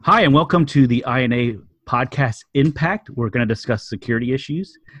Hi, and welcome to the INA podcast Impact. We're going to discuss security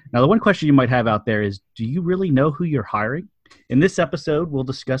issues. Now, the one question you might have out there is, do you really know who you're hiring? In this episode, we'll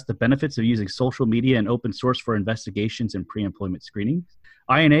discuss the benefits of using social media and open source for investigations and pre-employment screenings.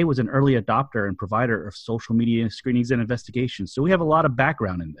 INA was an early adopter and provider of social media screenings and investigations, so we have a lot of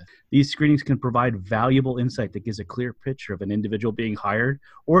background in this. These screenings can provide valuable insight that gives a clear picture of an individual being hired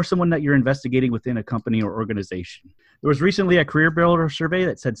or someone that you're investigating within a company or organization. There was recently a Career Builder survey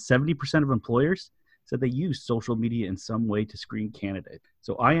that said 70% of employers said they use social media in some way to screen candidates.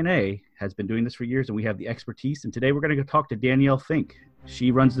 So INA has been doing this for years, and we have the expertise. And today we're going to talk to Danielle Fink.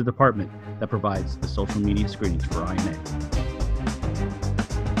 She runs the department that provides the social media screenings for INA.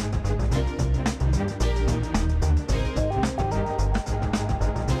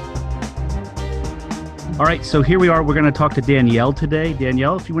 All right, so here we are. We're going to talk to Danielle today.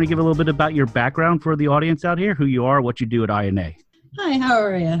 Danielle, if you want to give a little bit about your background for the audience out here, who you are, what you do at INA. Hi, how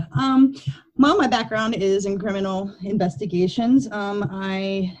are you? My background is in criminal investigations.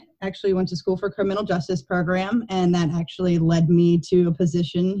 I actually went to school for a criminal justice program, and that actually led me to a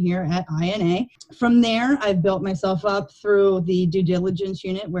position here at INA. From there, I've built myself up through the due diligence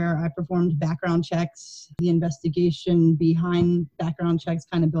unit where I performed background checks, the investigation behind background checks,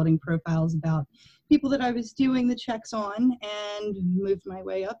 kind of building profiles about people that I was doing the checks on, and moved my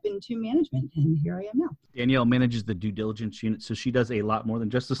way up into management, and here I am now. Danielle manages the due diligence unit, so she does a lot more than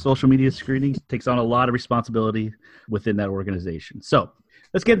just the social media screening, takes on a lot of responsibility within that organization. So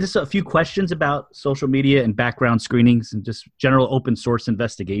let's get into a few questions about social media and background screenings and just general open source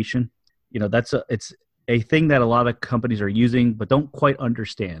investigation. You know, it's a thing that a lot of companies are using but don't quite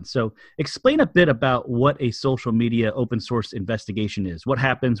understand. So explain a bit about what a social media open source investigation is. What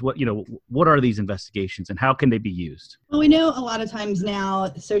happens? What are these investigations and how can they be used? Well, we know a lot of times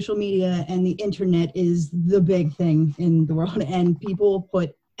now social media and the internet is the big thing in the world, and people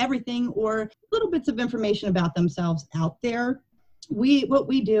put everything or little bits of information about themselves out there. What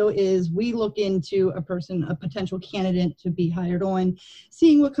we do is we look into a potential candidate to be hired on,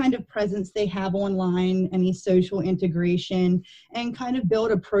 seeing what kind of presence they have online, any social integration, and kind of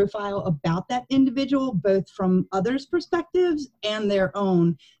build a profile about that individual, both from others' perspectives and their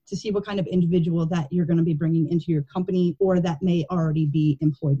own, to see what kind of individual that you're going to be bringing into your company or that may already be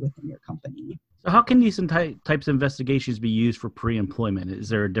employed within your company. So how can these types of investigations be used for pre-employment? Is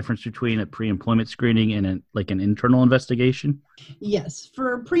there a difference between a pre-employment screening and an internal investigation? Yes.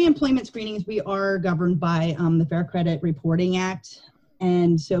 For pre-employment screenings, we are governed by the Fair Credit Reporting Act.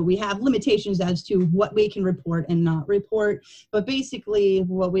 And so we have limitations as to what we can report and not report. But basically,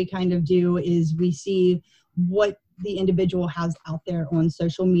 what we kind of do is we see what the individual has out there on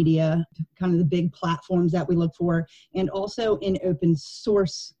social media, kind of the big platforms that we look for, and also in open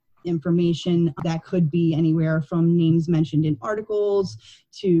source information that could be anywhere from names mentioned in articles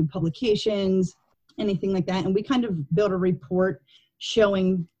to publications, anything like that. And we kind of build a report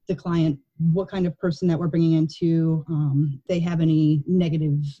showing the client what kind of person that we're bringing into, they have any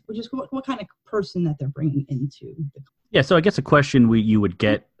negative, which is what kind of person that they're bringing into. Yeah, so I guess a question you would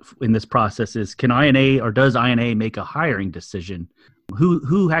get in this process is, can INA or does INA make a hiring decision?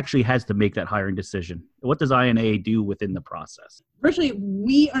 Who actually has to make that hiring decision? What does INA do within the process? Virtually,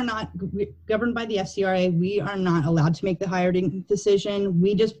 we are not governed by the FCRA. We are not allowed to make the hiring decision.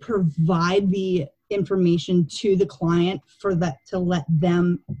 We just provide the information to the client for that, to let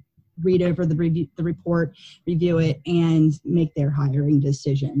them read over the report, review it, and make their hiring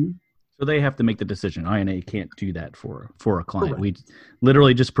decision. So they have to make the decision. INA can't do that for a client. Correct. We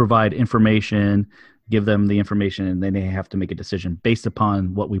literally just provide information, give them the information, and then they have to make a decision based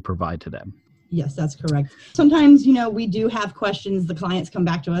upon what we provide to them. Yes, that's correct. Sometimes, we do have questions. The clients come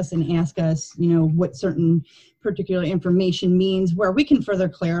back to us and ask us, what certain particular information means, where we can further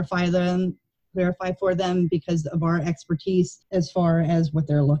clarify for them because of our expertise as far as what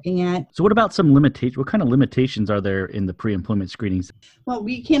they're looking at. So what about some limitations? What kind of limitations are there in the pre-employment screenings? Well,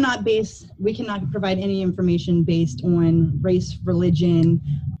 we cannot provide any information based on race, religion,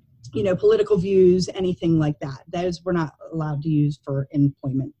 political views, anything like that. Those we're not allowed to use for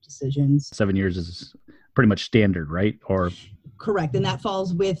employment decisions. 7 years is pretty much standard, right? Or correct. And that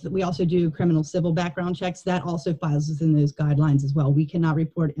falls with, we also do criminal civil background checks. That also falls within those guidelines as well. We cannot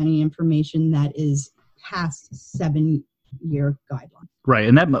report any information that is past 7-year guideline. Right.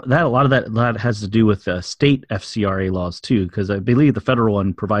 And that a lot of that has to do with state FCRA laws too, because I believe the federal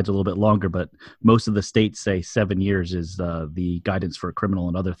one provides a little bit longer, but most of the states say 7 years is the guidance for criminal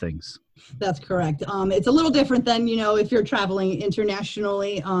and other things. That's correct. It's a little different than, if you're traveling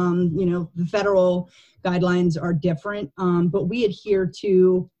internationally, the federal guidelines are different, but we adhere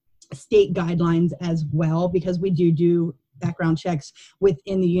to state guidelines as well, because we do background checks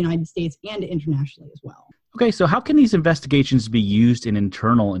within the United States and internationally as well. Okay, so how can these investigations be used in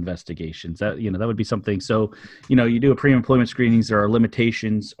internal investigations? That would be something. So, you do a pre-employment screenings. There are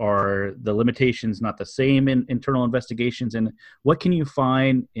limitations. Are the limitations not the same in internal investigations? And what can you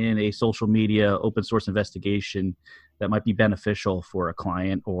find in a social media open source investigation that might be beneficial for a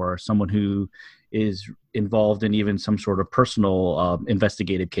client or someone who is involved in even some sort of personal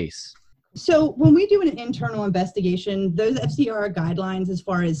investigative case? So when we do an internal investigation, those FCR guidelines as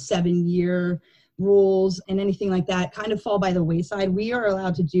far as 7-year rules and anything like that kind of fall by the wayside. We are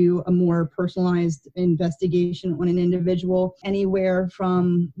allowed to do a more personalized investigation on an individual, anywhere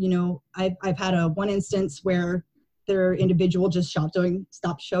from, I've had one instance where their individual just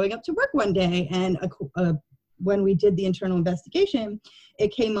stopped showing up to work one day, and when we did the internal investigation,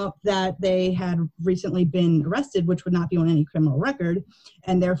 it came up that they had recently been arrested, which would not be on any criminal record.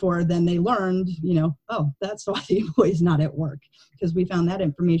 And therefore, then they learned, oh, that's why the employee's not at work, because we found that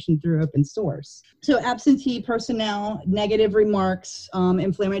information through open source. So absentee personnel, negative remarks,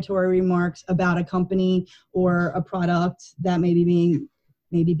 inflammatory remarks about a company or a product that may be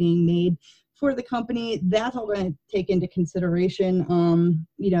being made for the company, that's all going to take into consideration.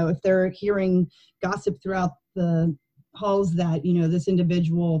 If they're hearing gossip throughout the halls that, this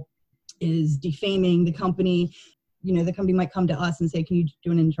individual is defaming the company, the company might come to us and say, can you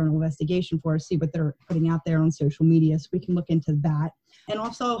do an internal investigation for us, see what they're putting out there on social media, so we can look into that. And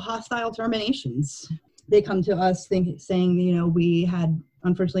also hostile terminations. They come to us saying,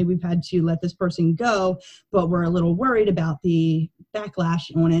 unfortunately, we've had to let this person go, but we're a little worried about the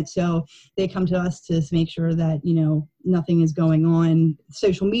backlash on it. So they come to us to make sure that, nothing is going on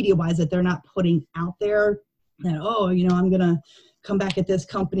social media wise, that they're not putting out there that, I'm going to come back at this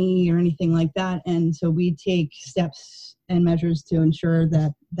company or anything like that. And so we take steps and measures to ensure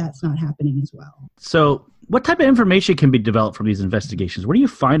that that's not happening as well. So what type of information can be developed from these investigations? What are you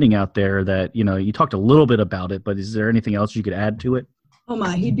finding out there that, you talked a little bit about it, but is there anything else you could add to it? Oh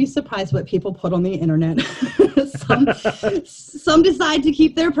my, you'd be surprised what people put on the internet. Some decide to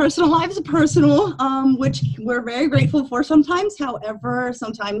keep their personal lives personal, which we're very grateful for sometimes. However,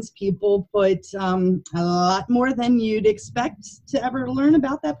 sometimes people put a lot more than you'd expect to ever learn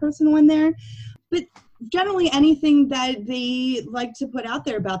about that person on there. But generally anything that they like to put out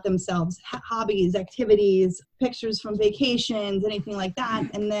there about themselves, hobbies, activities, pictures from vacations, anything like that.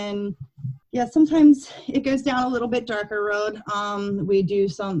 And then sometimes it goes down a little bit darker road. We do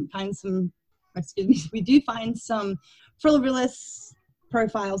find some frivolous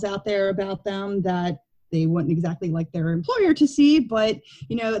profiles out there about them that they wouldn't exactly like their employer to see, but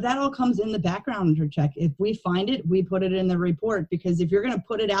that all comes in the background check. If we find it, we put it in the report, because if you're going to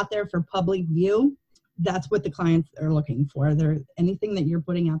put it out there for public view, that's what the clients are looking for. Anything that you're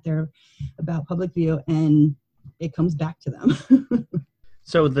putting out there about public view, and it comes back to them.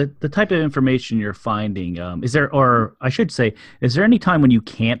 So the type of information you're finding, is there any time when you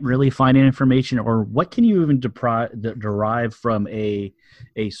can't really find any information, or what can you even derive from a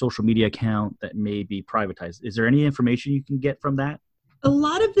social media account that may be privatized? Is there any information you can get from that? A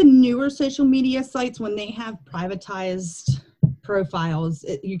lot of the newer social media sites, when they have privatized profiles,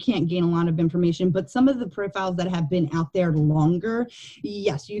 you can't gain a lot of information, but some of the profiles that have been out there longer,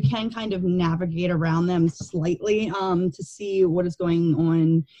 yes, you can kind of navigate around them slightly to see what is going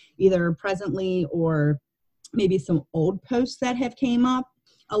on either presently or maybe some old posts that have came up.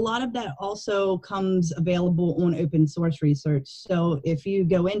 A lot of that also comes available on open source research. So if you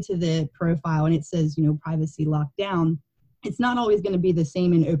go into the profile and it says, privacy locked down, it's not always going to be the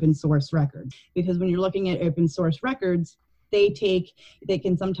same in open source records, because when you're looking at open source records, they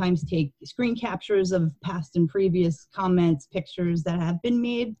can sometimes take screen captures of past and previous comments, pictures that have been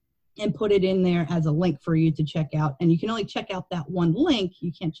made, and put it in there as a link for you to check out. And you can only check out that one link.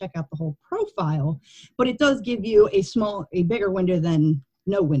 You can't check out the whole profile, but it does give you a bigger window than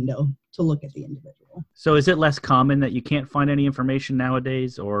no window to look at the individual. So is it less common that you can't find any information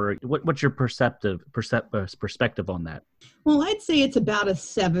nowadays, or what's your perspective on that? Well, I'd say it's about a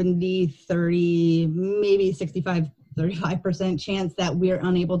 70-30, maybe 65-35% chance that we're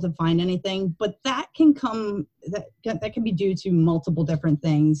unable to find anything, but that can be due to multiple different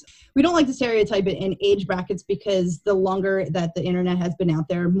things. We don't like to stereotype it in age brackets, because the longer that the internet has been out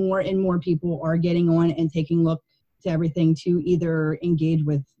there, more and more people are getting on and taking a look to everything to either engage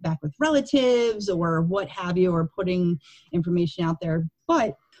back with relatives or what have you, or putting information out there.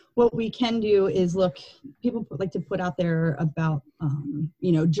 But what we can do is people like to put out there about,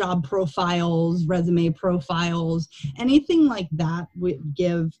 job profiles, resume profiles, anything like that would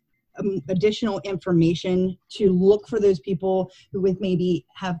give additional information to look for those people who would maybe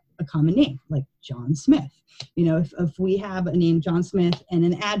have a common name like John Smith. If we have a name John Smith and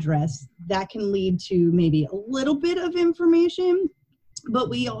an address, that can lead to maybe a little bit of information.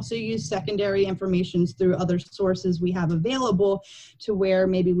 But we also use secondary information through other sources we have available to where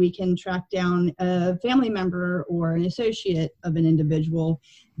maybe we can track down a family member or an associate of an individual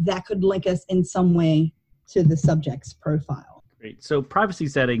that could link us in some way to the subject's profile. Great. So privacy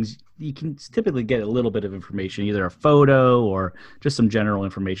settings, you can typically get a little bit of information, either a photo or just some general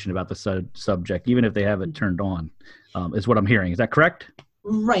information about the subject, even if they have it turned on, is what I'm hearing. Is that correct?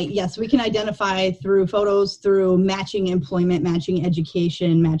 Right. Yes. We can identify through photos, through matching employment, matching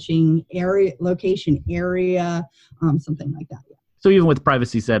education, matching area, location, area, something like that. Yeah. So even with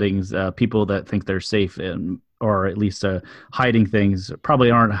privacy settings, people that think they're safe or at least hiding things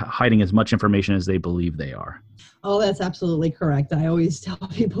probably aren't hiding as much information as they believe they are. Oh, that's absolutely correct. I always tell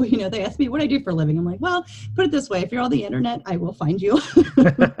people, they ask me what I do for a living. I'm like, well, put it this way. If you're on the internet, I will find you.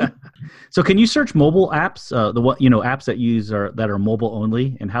 So can you search mobile apps, apps that are mobile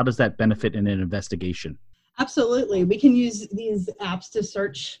only, and how does that benefit in an investigation? Absolutely. We can use these apps to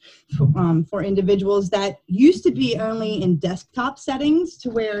search for individuals that used to be only in desktop settings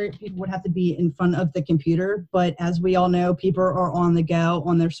to where people would have to be in front of the computer. But as we all know, people are on the go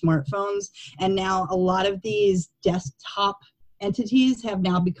on their smartphones. And now a lot of these desktop entities have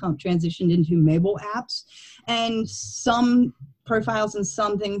now become transitioned into mobile apps. And some profiles and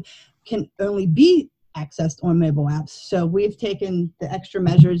something can only be accessed on mobile apps. So we've taken the extra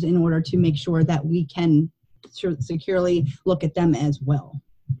measures in order to make sure that we can securely look at them as well.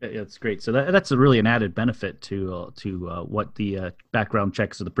 That's great. So that's really an added benefit to what the background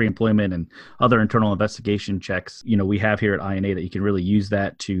checks of the pre-employment and other internal investigation checks, we have here at INA, that you can really use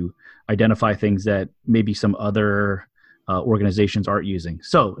that to identify things that maybe some other organizations aren't using.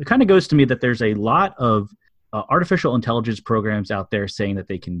 So it kind of goes to me that there's a lot of artificial intelligence programs out there saying that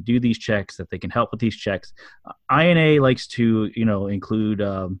they can do these checks, that they can help with these checks. INA likes to, include,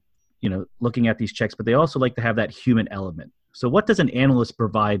 looking at these checks, but they also like to have that human element. So what does an analyst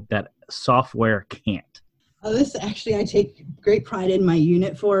provide that software can't? This actually, I take great pride in my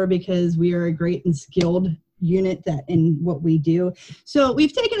unit for, because we are a great and skilled unit that in what we do. So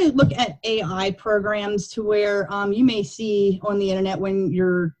we've taken a look at AI programs to where you may see on the internet when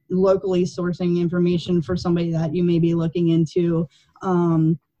you're locally sourcing information for somebody that you may be looking into.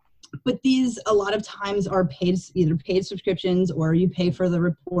 But these a lot of times are either paid subscriptions or you pay for the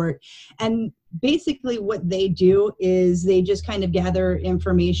report. And basically what they do is they just kind of gather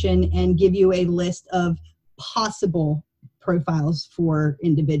information and give you a list of possible profiles for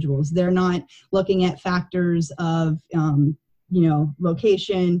individuals. They're not looking at factors of,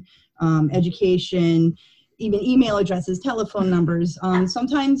 location, education, even email addresses, telephone numbers.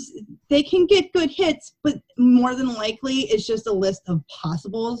 Sometimes they can get good hits, but more than likely it's just a list of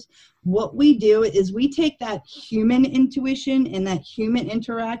possibles. What we do is we take that human intuition and that human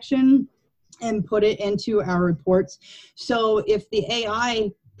interaction and put it into our reports. So if the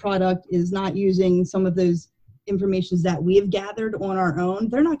AI product is not using some of those informations that we have gathered on our own,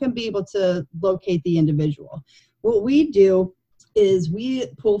 they're not going to be able to locate the individual. What we do is we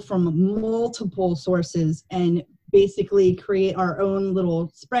pull from multiple sources and basically create our own little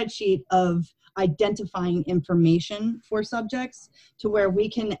spreadsheet of identifying information for subjects to where we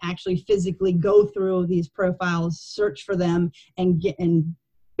can actually physically go through these profiles, search for them, and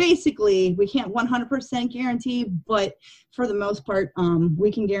basically we can't 100% guarantee, but for the most part,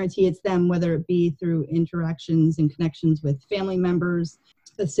 we can guarantee it's them, whether it be through interactions and connections with family members,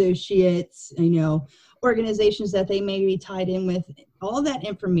 associates, organizations that they may be tied in with. All that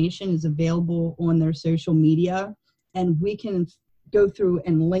information is available on their social media, and we can go through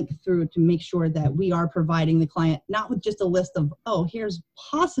and link through to make sure that we are providing the client not with just a list of, here's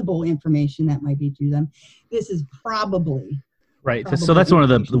possible information that might be to them. This is probably. Right. So that's one of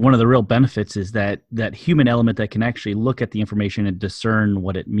the real benefits is that human element that can actually look at the information and discern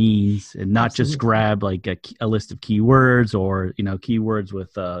what it means, and not just grab like a list of keywords or, keywords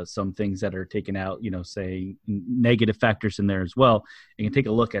with some things that are taken out, say negative factors in there as well. You can take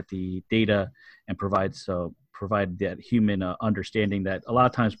a look at the data and provide that human understanding that a lot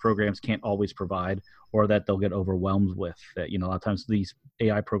of times programs can't always provide, or that they'll get overwhelmed with. That, a lot of times these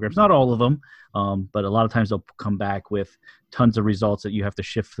AI programs, not all of them, but a lot of times they'll come back with tons of results that you have to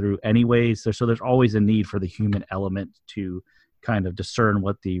shift through anyways. So there's always a need for the human element to kind of discern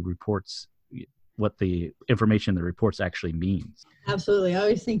what the information in the reports actually means. Absolutely. I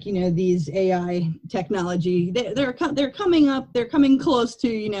always think, these AI technology, they're coming close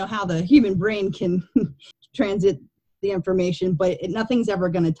to, how the human brain can transit the information, but nothing's ever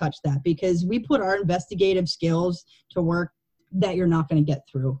going to touch that, because we put our investigative skills to work that you're not going to get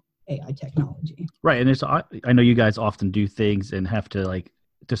through AI technology. Right. And I know you guys often do things and have to like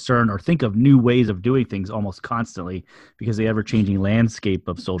discern or think of new ways of doing things almost constantly because the ever changing landscape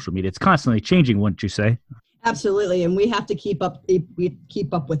of social media. It's constantly changing, wouldn't you say? Absolutely. And we have to keep up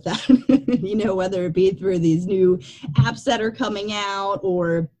with that, whether it be through these new apps that are coming out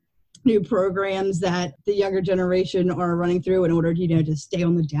or new programs that the younger generation are running through in order to stay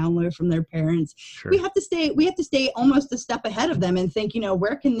on the down low from their parents. Sure. We have to stay almost a step ahead of them and think,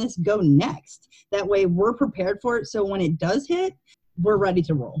 where can this go next? That way we're prepared for it. So when it does hit, we're ready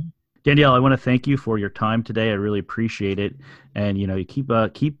to roll. Danielle, I want to thank you for your time today. I really appreciate it. And, you keep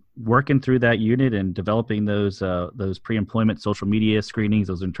working through that unit and developing those pre-employment social media screenings,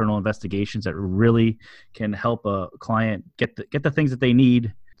 those internal investigations that really can help a client get the things that they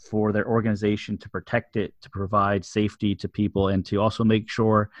need for their organization to protect it, to provide safety to people, and to also make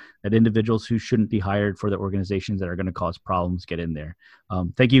sure that individuals who shouldn't be hired for the organizations that are going to cause problems get in there.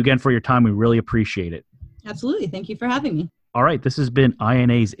 Thank you again for your time. We really appreciate it. Absolutely. Thank you for having me. All right. This has been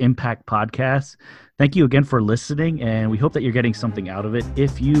INA's Impact Podcast. Thank you again for listening, and we hope that you're getting something out of it.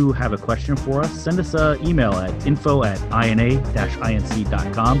 If you have a question for us, send us an email at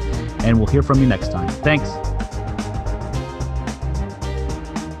info@ina-inc.com, and we'll hear from you next time. Thanks.